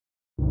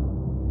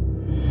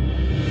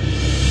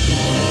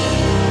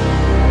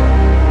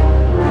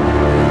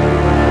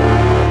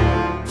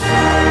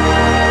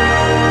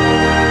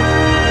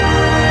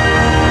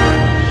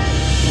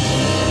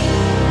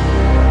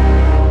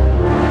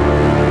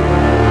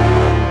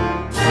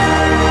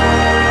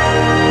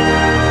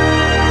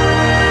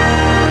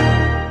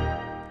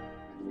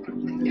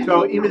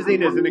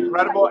IMAZINE is an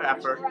incredible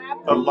effort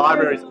of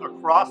libraries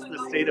across the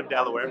state of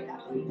Delaware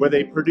where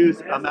they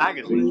produce a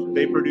magazine.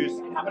 They produce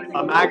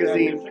a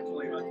magazine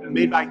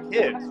made by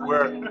kids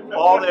where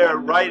all their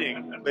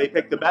writing, they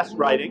pick the best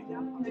writing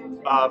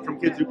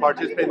from kids who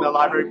participate in the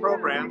library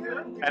program,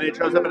 and it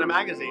shows up in a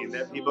magazine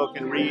that people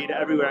can read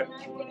everywhere.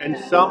 And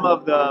some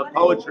of the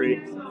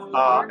poetry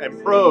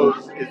and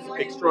prose is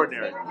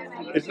extraordinary.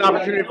 It's an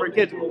opportunity for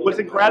kids. What's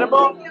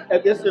incredible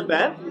at this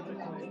event,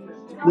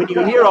 when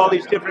you hear all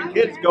these different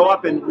kids go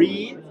up and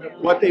read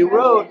what they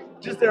wrote,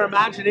 just their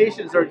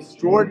imaginations are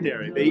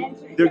extraordinary.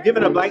 They're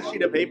given a blank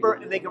sheet of paper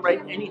and they can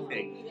write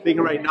anything. They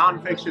can write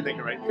nonfiction, they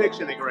can write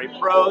fiction, they can write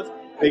prose,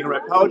 they can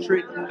write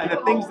poetry, and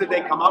the things that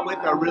they come up with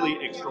are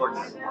really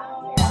extraordinary.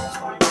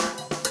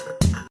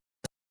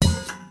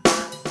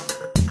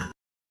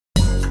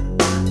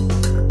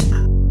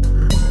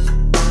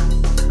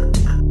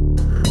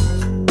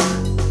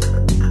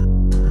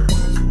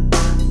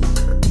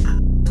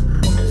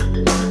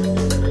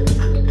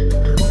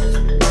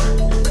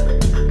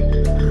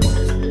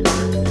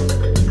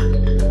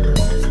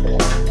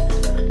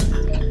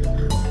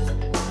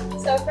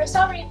 First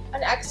I'll read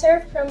an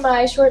excerpt from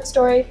my short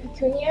story,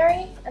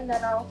 Pecuniary, and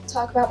then I'll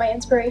talk about my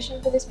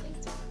inspiration for this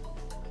piece.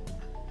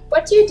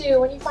 What do you do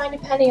when you find a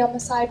penny on the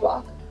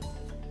sidewalk?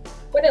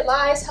 When it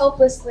lies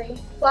helplessly,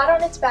 flat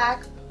on its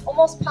back,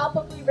 almost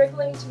palpably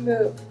wriggling to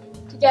move,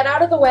 to get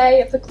out of the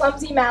way of the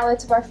clumsy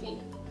mallets of our feet.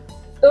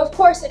 Though of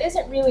course it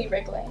isn't really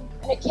wriggling,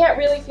 and it can't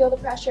really feel the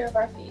pressure of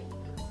our feet.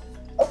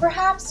 Or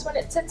perhaps when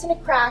it sits in a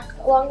crack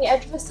along the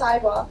edge of the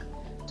sidewalk,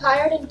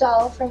 tired and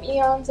dull from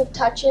eons of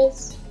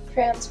touches,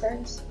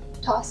 transfers,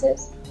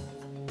 tosses.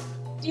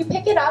 Do you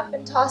pick it up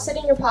and toss it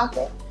in your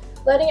pocket,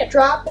 letting it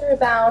drop and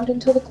rebound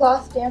until the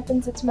cloth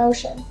dampens its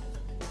motion?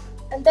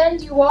 And then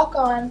do you walk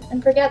on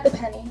and forget the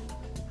penny,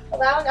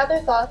 allowing other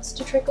thoughts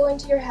to trickle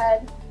into your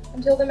head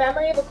until the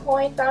memory of a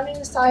coin found in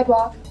a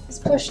sidewalk is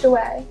pushed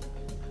away,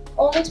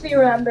 only to be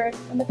remembered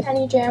when the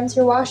penny jams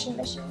your washing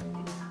machine?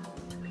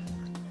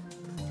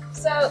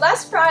 So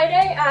last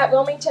Friday at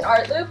Wilmington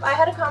Art Loop, I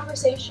had a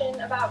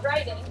conversation about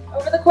writing,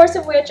 over the course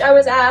of which I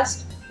was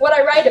asked what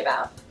I write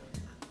about.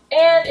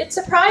 And it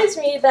surprised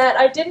me that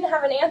I didn't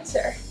have an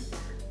answer.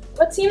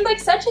 What seemed like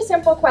such a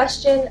simple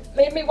question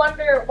made me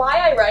wonder why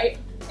I write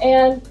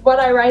and what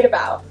I write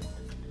about.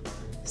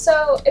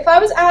 So if I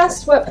was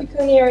asked what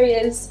Pecuniary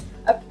is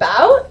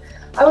about,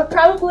 I would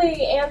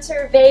probably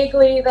answer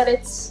vaguely that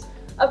it's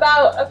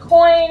about a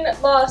coin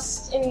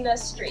lost in the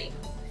street.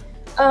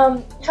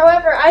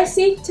 However, I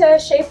seek to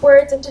shape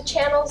words into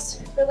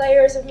channels for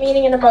layers of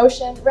meaning and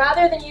emotion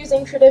rather than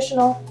using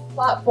traditional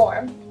plot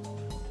form.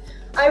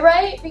 I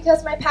write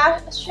because my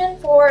passion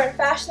for and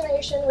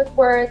fascination with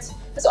words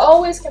has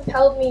always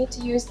compelled me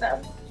to use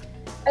them.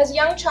 As a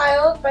young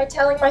child, by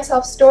telling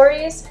myself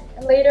stories,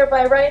 and later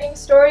by writing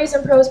stories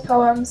and prose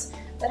poems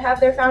that have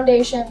their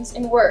foundations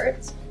in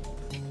words.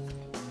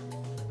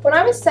 When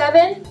I was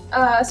 7,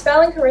 a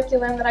spelling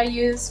curriculum that I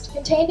used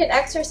contained an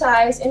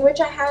exercise in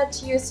which I had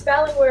to use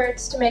spelling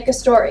words to make a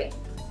story.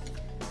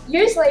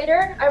 Years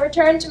later, I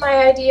returned to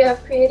my idea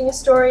of creating a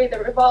story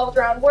that revolved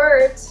around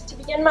words to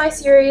begin my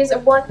series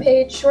of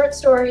one-page short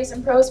stories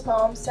and prose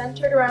poems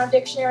centered around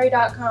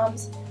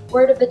Dictionary.com's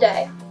Word of the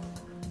Day.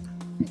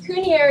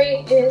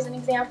 Pecuniary is an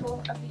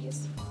example of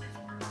these.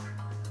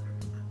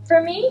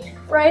 For me,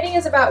 writing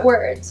is about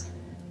words.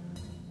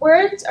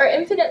 Words are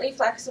infinitely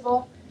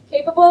flexible,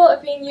 capable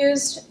of being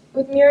used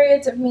with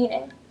myriads of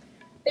meaning.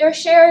 They are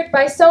shared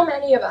by so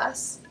many of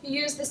us who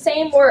use the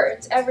same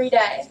words every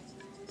day.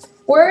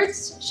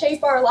 Words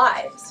shape our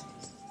lives.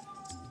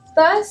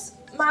 Thus,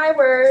 my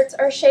words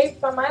are shaped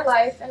by my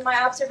life and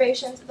my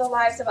observations of the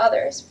lives of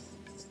others.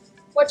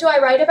 What do I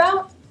write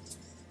about?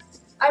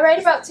 I write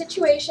about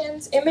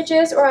situations,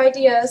 images, or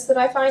ideas that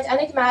I find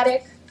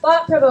enigmatic,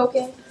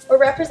 thought-provoking, or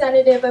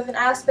representative of an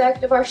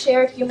aspect of our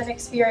shared human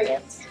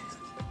experience.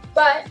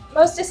 But,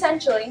 most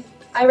essentially,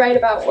 I write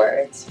about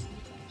words.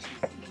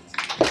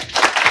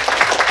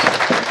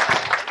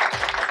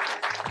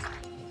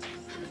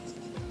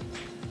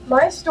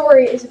 My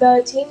story is about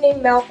a teen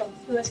named Malcolm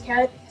who has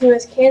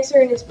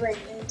cancer in his brain,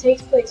 and it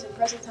takes place in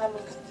present-time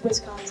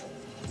Wisconsin.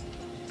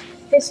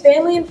 His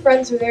family and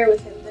friends are there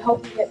with him to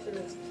help him get through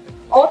it.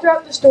 All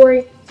throughout the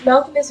story,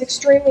 Malcolm is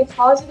extremely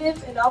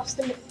positive and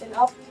optimistic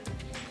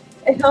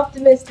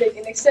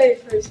and excited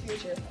for his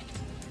future.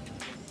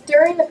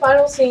 During the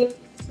final scene,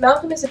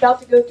 Malcolm is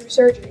about to go through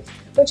surgery,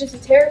 which is a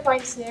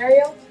terrifying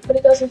scenario, but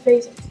it doesn't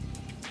faze him.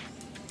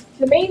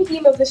 The main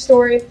theme of the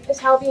story is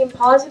how being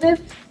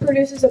positive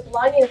produces a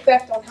blinding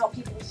effect on how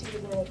people see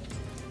the world.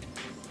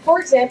 For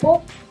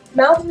example,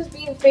 Malcolm is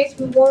being faced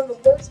with one of the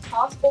worst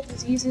possible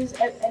diseases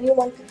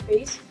anyone could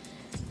face,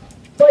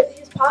 but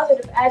his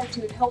positive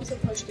attitude helps him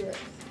push through it.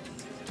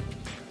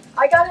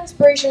 I got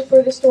inspiration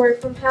for this story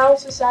from how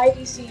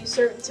society sees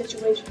certain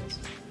situations.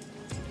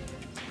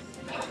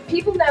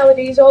 People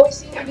nowadays always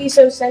seem to be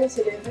so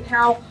sensitive, and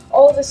how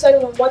all of a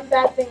sudden when one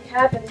bad thing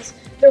happens,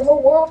 their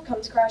whole world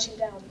comes crashing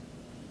down.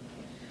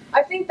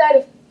 I think that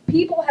if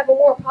people have a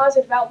more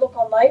positive outlook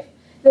on life,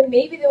 then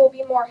maybe they will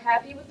be more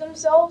happy with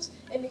themselves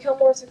and become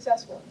more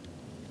successful.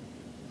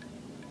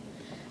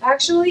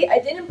 Actually, I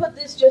didn't put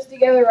this just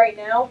together right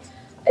now.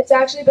 It's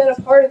actually been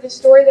a part of this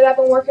story that I've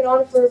been working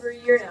on for over a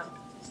year now.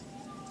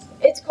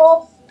 It's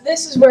called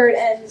This Is Where It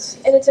Ends,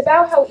 and it's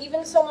about how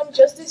even someone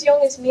just as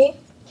young as me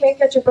can't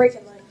catch a break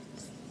in life.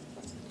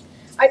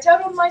 I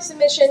titled my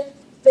submission,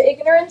 The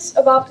Ignorance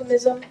of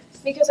Optimism,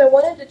 because I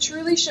wanted to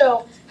truly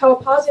show how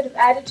a positive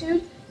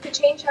attitude could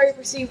change how you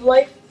perceive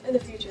life in the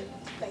future.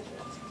 Thank you.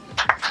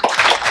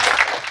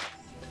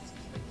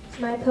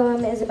 My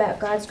poem is about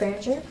God's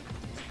grandeur.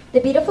 The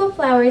beautiful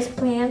flowers,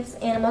 plants,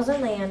 animals,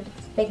 and land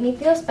make me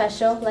feel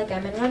special, like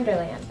I'm in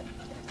Wonderland.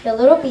 The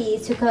little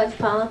bees who collect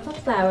pollen from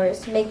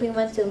flowers make me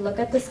want to look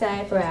at the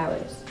sky for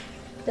hours.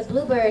 The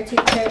bluebirds who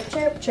chirp,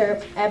 chirp,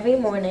 chirp every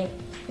morning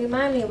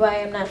remind me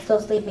why I'm not still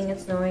sleeping and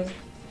snoring.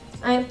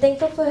 I am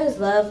thankful for his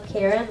love,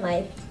 care, and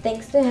life.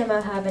 Thanks to him,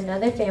 I'll have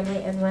another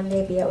family and one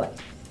day be a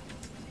wife.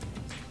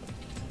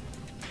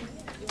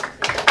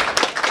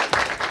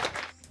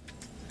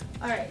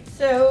 Alright,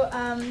 so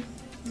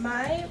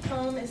my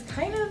poem is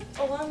kind of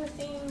along the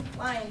same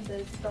lines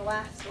as the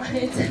last one.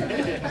 It's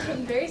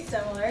very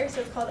similar.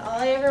 So it's called All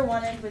I Ever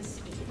Wanted Was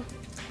Speed.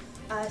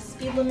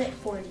 Speed limit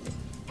 40.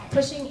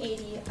 Pushing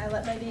 80, I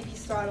let my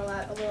baby's throttle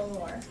out a little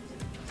more.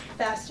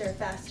 Faster,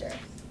 faster.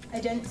 I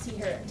didn't see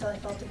her until I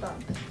felt a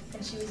bump,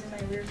 and she was in my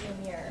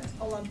rearview mirror,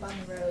 a lump on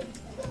the road.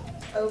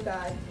 Oh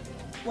God.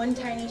 One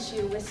tiny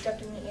shoe whisked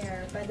up in the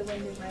air by the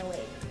wind of my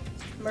wake.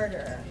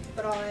 Murderer,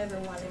 but all I ever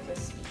wanted was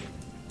speed.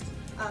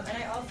 And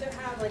I also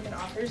have like an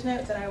author's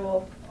note that I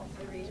will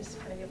also read just to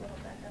kind of give a little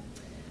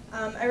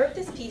background. I wrote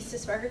this piece to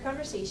spark a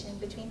conversation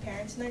between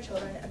parents and their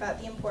children about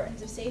the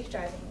importance of safe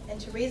driving and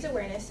to raise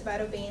awareness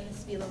about obeying the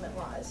speed limit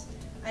laws.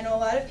 I know a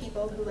lot of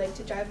people who like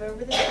to drive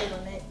over the speed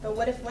limit, but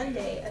what if one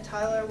day a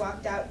toddler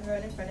walked out and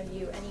rode in front of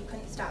you and you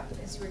couldn't stop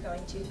because you were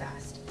going too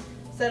fast?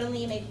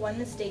 Suddenly you make one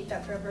mistake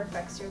that forever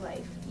affects your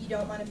life. You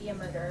don't want to be a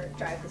murderer,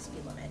 drive the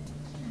speed limit.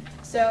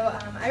 So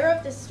I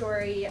wrote this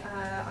story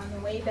on the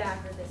way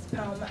back, or this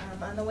poem,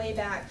 on the way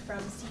back from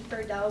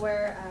Seaford,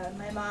 Delaware.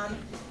 My mom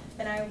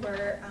and I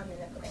were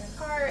in a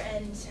car,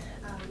 and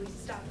we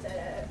stopped at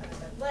a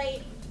red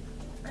light.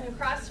 And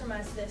across from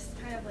us, this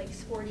kind of like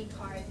sporty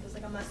car, it was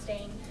like a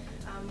Mustang,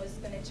 was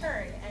going to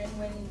turn. And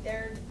when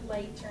their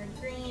light turned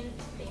green,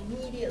 they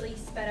immediately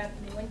sped up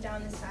and they went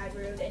down the side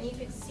road. And you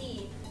could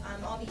see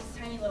all these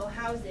tiny little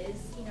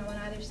houses, you know, on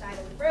either side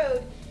of the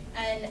road.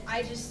 And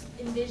I just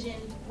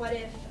envisioned, what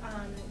if,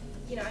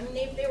 you know, I mean,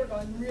 they were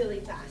going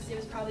really fast. It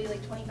was probably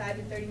like 25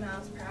 to 30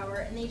 miles per hour,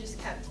 and they just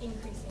kept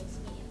increasing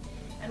speed.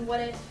 And what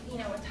if, you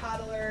know, a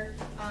toddler,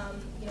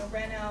 you know,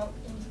 ran out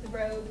into the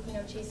road, you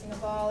know, chasing a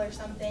ball or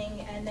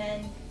something, and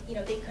then, you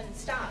know, they couldn't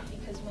stop,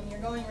 because when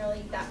you're going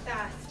really that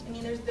fast, I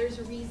mean, there's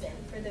a reason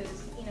for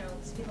those, you know,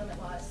 speed limit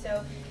laws.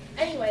 So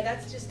anyway,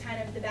 that's just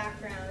kind of the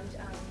background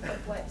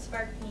of what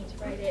sparked me to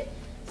write it.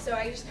 So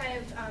I just kind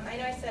of, I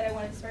know I said I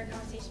wanted to start a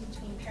conversation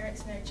between parents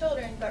and their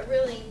children, but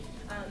really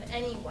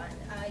anyone,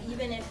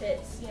 even if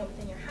it's, you know,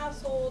 within your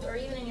household or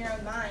even in your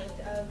own mind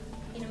of,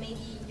 you know,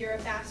 maybe you're a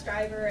fast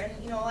driver, and,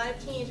 you know, a lot of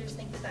teenagers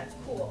think that that's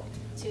cool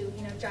to,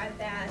 you know, drive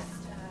fast,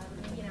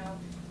 you know,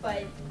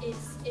 but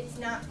it's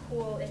not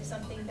cool if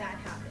something bad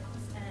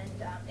happens,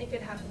 and it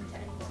could happen to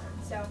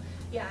anyone. So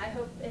yeah, I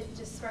hope it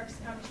just sparks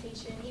a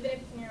conversation, even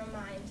if it's in your own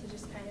mind, to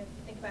just kind of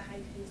think about how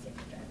you can be a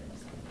safer driver.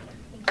 So,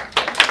 thank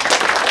you.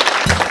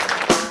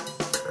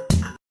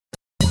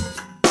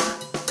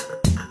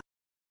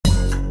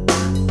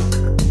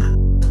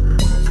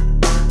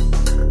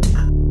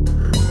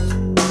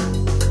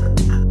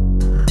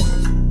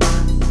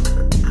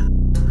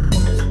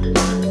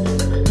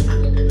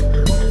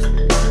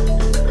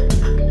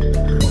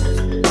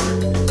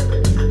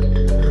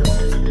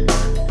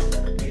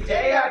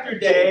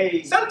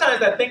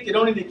 Sometimes I think that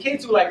only the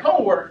kids who like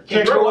homework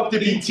can grow up to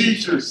be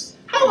teachers.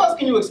 How else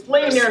can you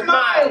explain their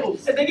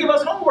smiles as they give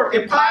us homework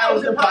in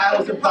piles and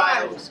piles and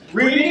piles?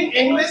 Reading,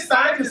 English,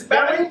 science, and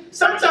spelling,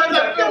 sometimes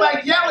I feel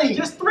like yelling.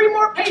 Just 3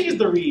 more pages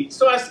to read,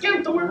 so I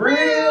skim through it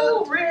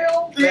real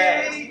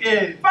fast.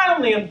 And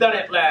finally I'm done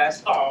at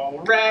last.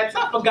 Oh, rats,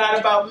 I forgot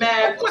about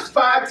math. What's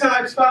 5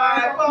 times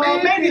 5?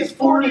 Oh, maybe it's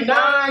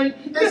 49.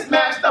 This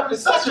math stuff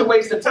is such a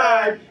waste of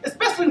time,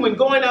 especially when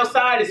going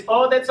outside is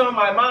all that's on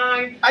my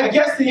mind. I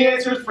guess the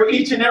answer is for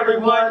each and every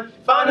one.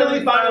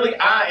 Finally,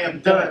 I am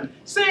done.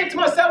 Saying to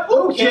myself,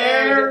 who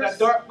cares? I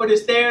dart for the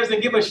stairs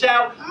and give a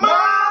shout,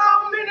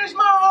 Mom, finish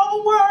my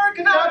homework,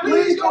 can I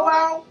please go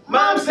out?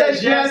 Mom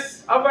says yes.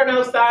 I run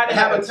outside and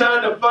have a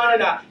ton of fun,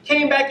 and I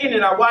came back in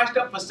and I washed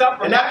up for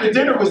supper, and after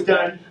dinner was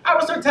done, I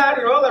was so tired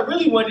that all I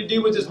really wanted to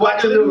do was just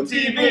watch a little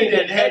TV and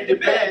then head to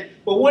bed.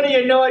 But wouldn't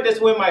you know it, that's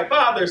when my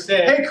father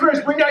said, hey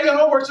Chris, bring out your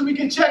homework so we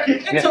can check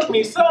it. It took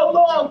me so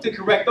long to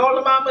correct all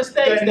of my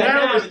mistakes that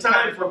now it's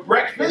time for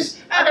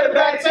breakfast. I got a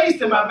bad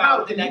taste in my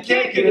mouth and I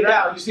can't get it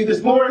out. You see,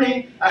 this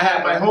morning I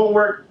had my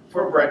homework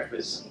for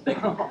breakfast. There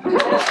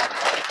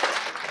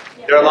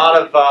are a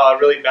lot of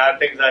really bad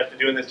things I have to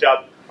do in this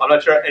job. I'm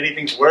not sure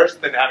anything's worse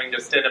than having to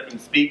stand up and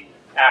speak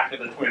after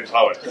the twin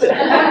poets.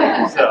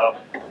 So,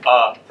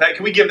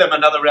 can we give them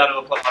another round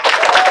of applause?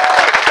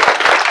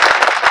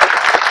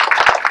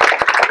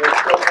 We're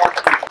so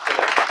lucky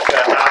to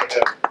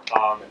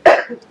have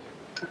them.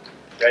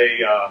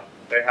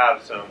 They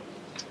have some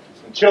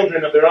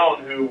children of their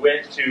own who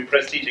went to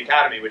Prestige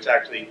Academy, which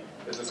actually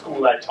is a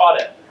school I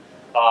taught at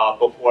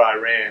before I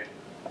ran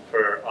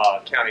for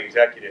county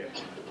executive.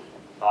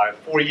 I have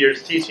 4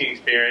 years teaching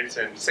experience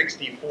and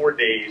 64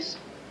 days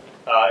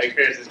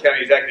experience as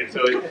county executive.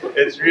 So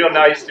it's real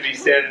nice to be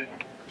standing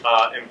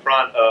in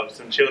front of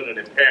some children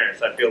and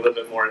parents. I feel a little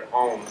bit more at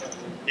home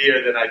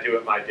here than I do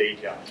at my day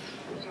job.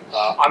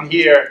 I'm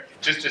here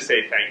just to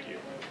say thank you.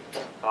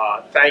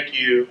 Thank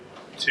you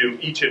to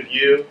each of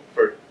you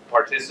for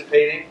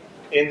participating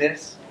in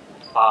this.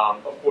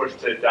 Of course,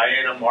 to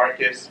Diana,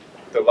 Marcus,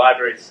 the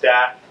library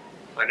staff,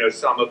 I know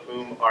some of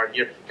whom are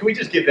here. Can we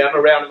just give them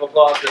a round of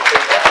applause?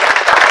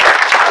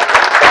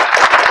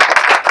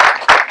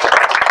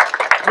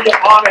 We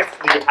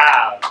honestly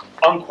have,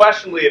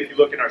 unquestionably if you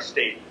look in our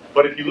state,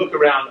 but if you look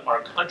around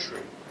our country,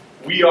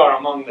 we are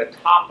among the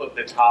top of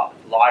the top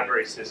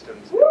library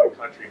systems in the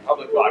country,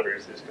 public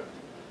library systems.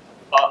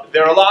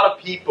 There are a lot of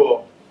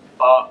people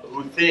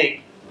who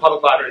think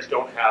public libraries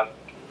don't have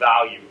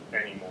value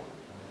anymore.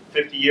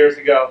 50 years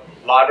ago,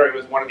 library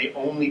was one of the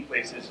only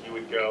places you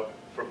would go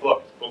for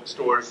books.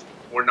 Bookstores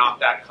were not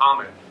that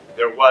common.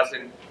 There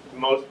wasn't,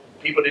 most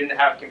people didn't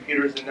have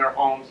computers in their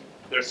homes.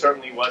 There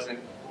certainly wasn't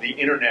the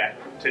internet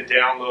to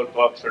download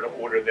books or to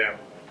order them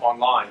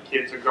online.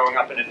 Kids are growing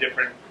up in a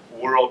different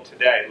world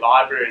today.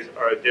 Libraries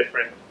are a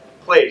different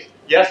place.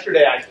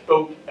 Yesterday I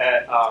spoke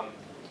at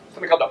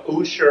something called the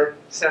Osher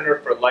Center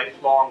for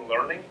Lifelong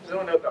Learning. Does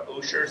anyone know the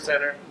Osher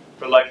Center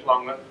for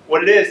Lifelong Learning?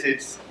 What it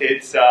is,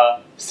 it's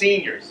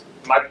seniors,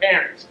 my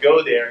parents,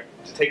 go there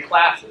to take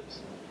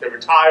classes. They're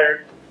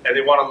retired and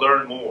they want to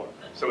learn more.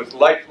 So it's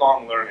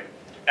lifelong learning.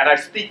 And I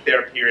speak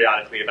there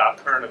periodically about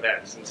current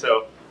events. And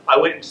so I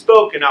went and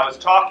spoke and I was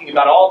talking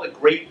about all the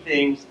great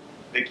things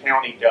the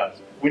county does.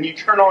 When you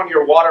turn on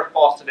your water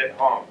faucet at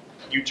home,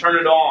 you turn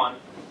it on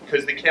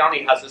because the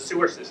county has a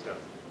sewer system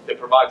that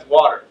provides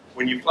water.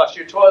 When you flush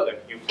your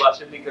toilet, you flush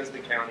it because the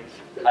county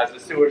has a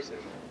sewer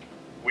system.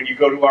 When you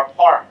go to our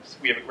parks,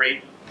 we have a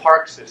great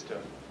park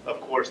system. Of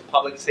course,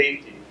 public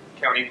safety,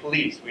 county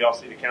police. We all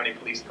see the county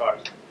police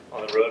cars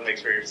on the road. Make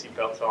sure your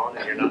seatbelt's on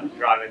and you're not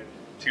driving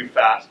too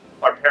fast.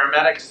 Our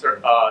paramedic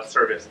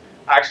service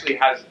actually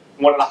has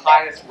one of the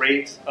highest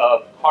rates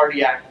of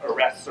cardiac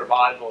arrest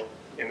survival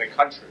in the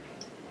country.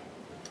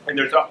 And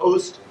there's a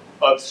host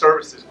of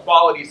services,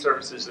 quality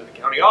services that the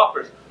county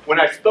offers. When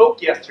I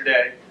spoke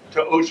yesterday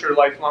to Osher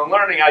Lifelong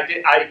Learning,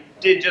 I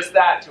did just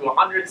that to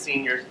 100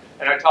 seniors,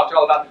 and I talked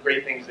all about the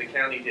great things the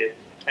county did.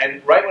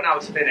 And right when I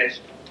was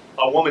finished,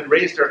 a woman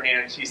raised her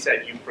hand. She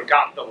said, "You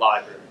forgot the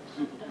library."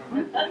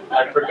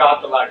 I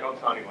forgot the library. Don't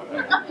tell anyone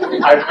that.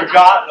 I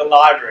forgot the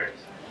libraries.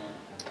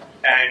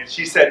 And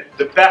she said,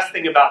 the best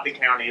thing about the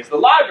county is the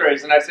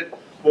libraries. And I said,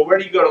 well, where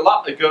do you go to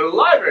the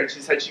library? And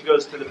she said she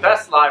goes to the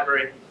best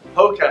library,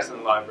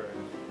 Hockessin Library.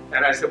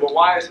 And I said, well,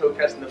 why is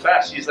Hockessin the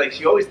best? She's like,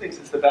 she always thinks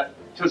it's the best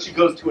until she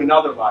goes to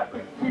another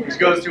library. She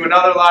goes to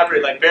another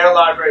library, like Bear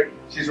Library.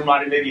 She's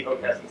reminded maybe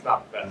Hockessin's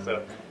not the best.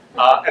 So,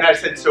 and I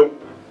said, so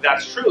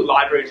that's true.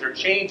 Libraries are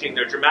changing.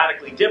 They're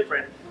dramatically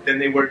different than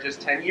they were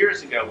just 10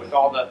 years ago with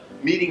all the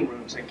meeting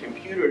rooms and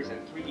computers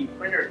and 3D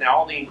printers. Now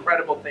all the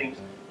incredible things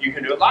you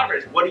can do at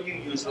libraries. What do you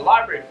use the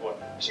library for?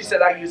 She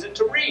said, I use it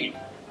to read.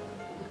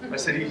 I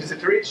said, you use it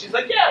to read? She's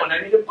like, yeah, when I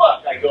need a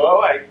book. I go,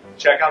 oh, I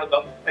check out a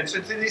book. And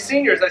so to these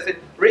seniors, I said,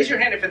 raise your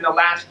hand if in the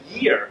last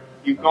year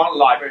you've gone to the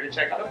library to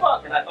check out a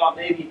book. And I thought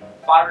maybe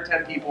 5 or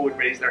 10 people would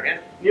raise their hand.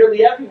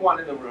 Nearly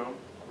everyone in the room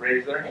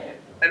raised their hand.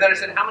 And then I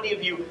said, how many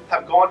of you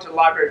have gone to the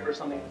library for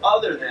something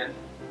other than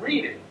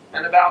reading?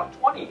 And about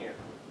 20 here.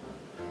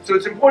 So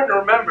it's important to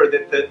remember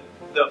that the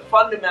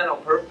fundamental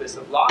purpose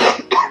of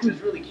libraries, which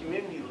is really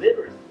community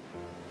literacy,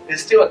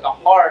 is still at the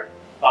heart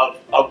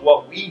of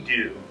what we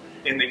do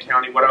in the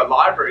county, what our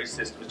library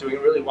system is doing,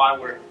 and really why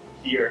we're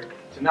here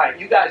tonight.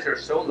 You guys are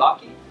so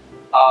lucky.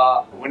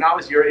 When I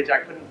was your age,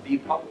 I couldn't be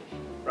published,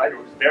 right? It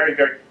was very,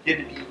 very,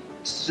 it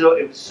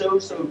was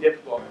so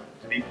difficult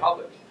to be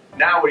published.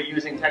 Now we're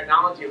using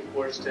technology, of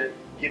course, to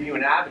give you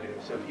an avenue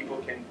so people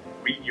can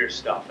read your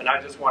stuff. And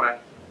I just want to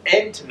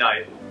end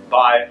tonight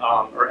by,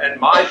 or end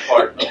my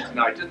part of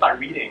tonight, just by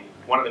reading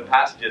one of the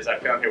passages I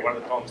found here, one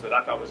of the poems that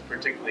I thought was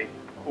particularly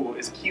cool.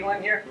 Is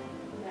Keelan here?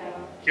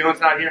 No. Keelan's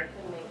not here?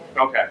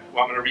 Okay,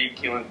 well I'm going to read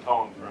Keelan's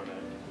poem for a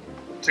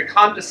minute. To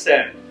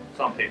condescend, it's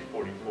on page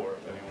 44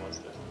 if anyone wants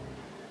to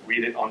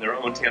read it on their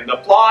own time.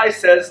 The fly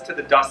says to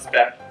the dust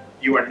speck,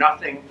 you are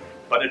nothing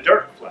but a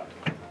dirt fleck.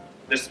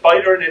 The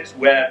spider in its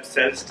web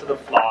says to the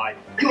fly,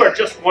 you are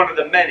just one of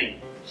the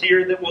many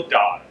here that will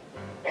die.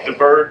 The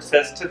bird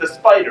says to the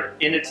spider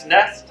in its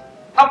nest,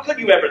 how could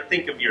you ever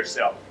think of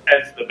yourself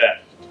as the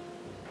best?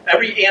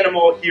 Every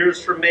animal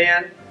hears from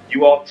man,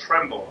 you all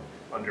tremble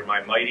under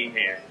my mighty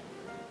hand.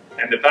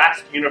 And the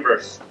vast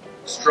universe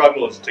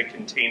struggles to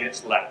contain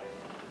its laugh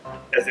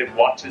as it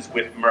watches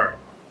with mirth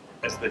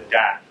as the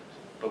daft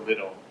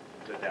belittle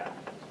the deaf.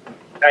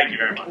 Thank you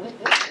very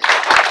much.